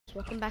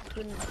Welcome back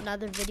to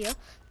another video.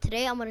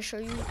 Today I'm gonna show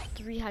you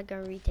 3 high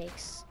ground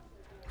retakes.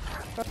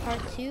 For part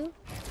 2,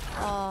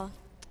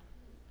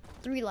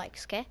 3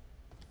 likes, okay?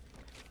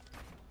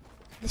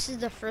 This is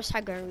the first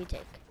high ground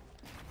retake.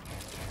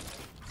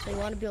 So you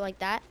wanna be like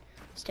that,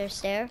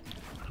 stare,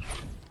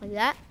 like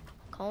that,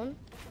 cone.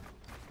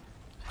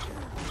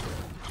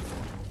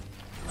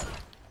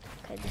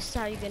 Okay, this is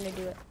how you're gonna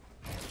do it.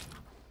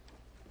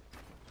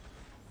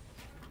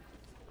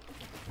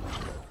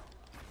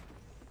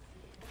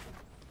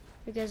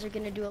 You guys are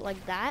gonna do it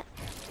like that.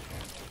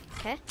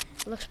 Okay,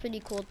 it looks pretty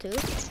cool too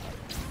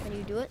when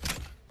you do it.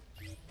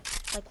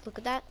 Like, look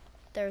at that.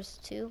 There's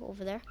 2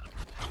 over there.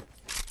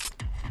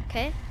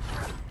 Okay,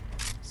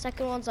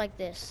 second one's like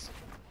this.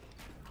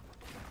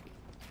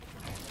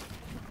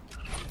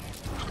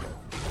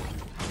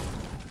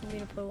 I'm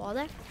gonna put a wall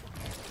there,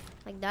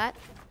 like that,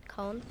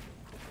 cone.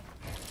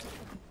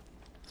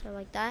 So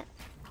like that.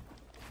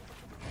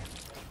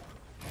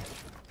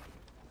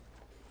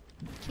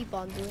 Keep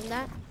on doing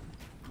that.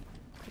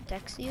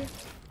 Protects you.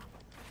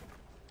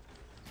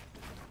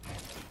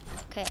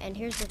 Okay, and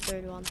here's the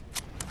third one.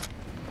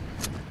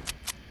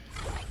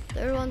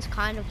 Third one's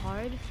kind of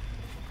hard.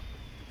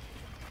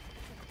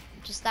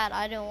 Just that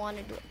I don't want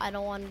to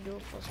do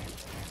it full speed.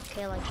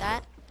 Okay, like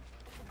that.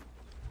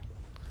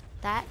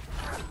 That.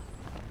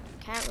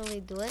 Can't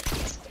really do it.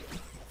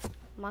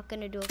 I'm not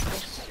gonna do it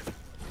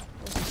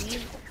full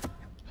speed.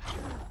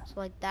 So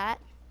like that.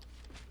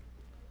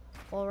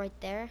 All right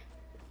there.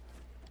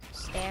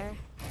 Stare.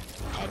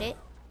 Edit.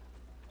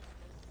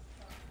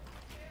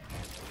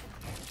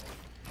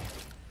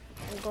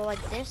 And go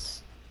like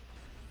this.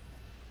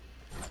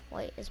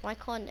 Wait, is my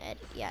cone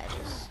edit? Yeah, it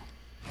is.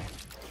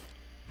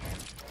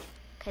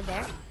 Okay,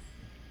 there.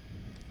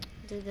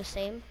 Do the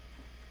same.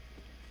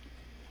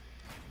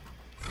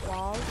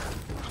 Wall.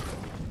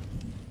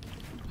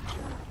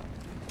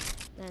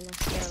 Then a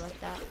stare like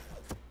that.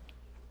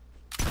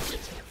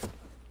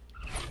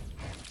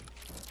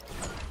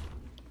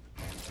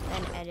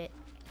 Then edit.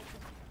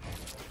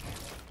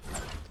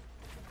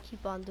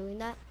 Keep on doing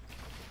that.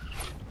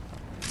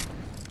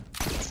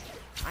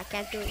 I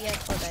can't do it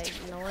yet, but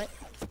I know it.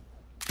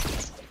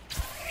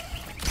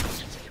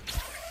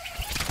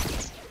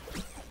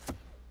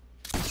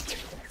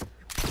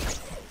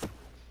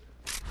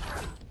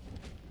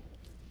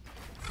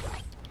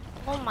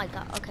 Oh my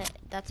god, okay,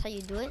 that's how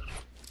you do it.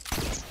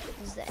 This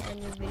is the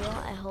end of the video.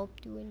 I hope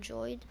you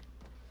enjoyed.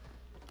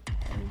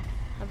 And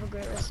have a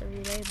great rest of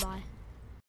your day. Bye.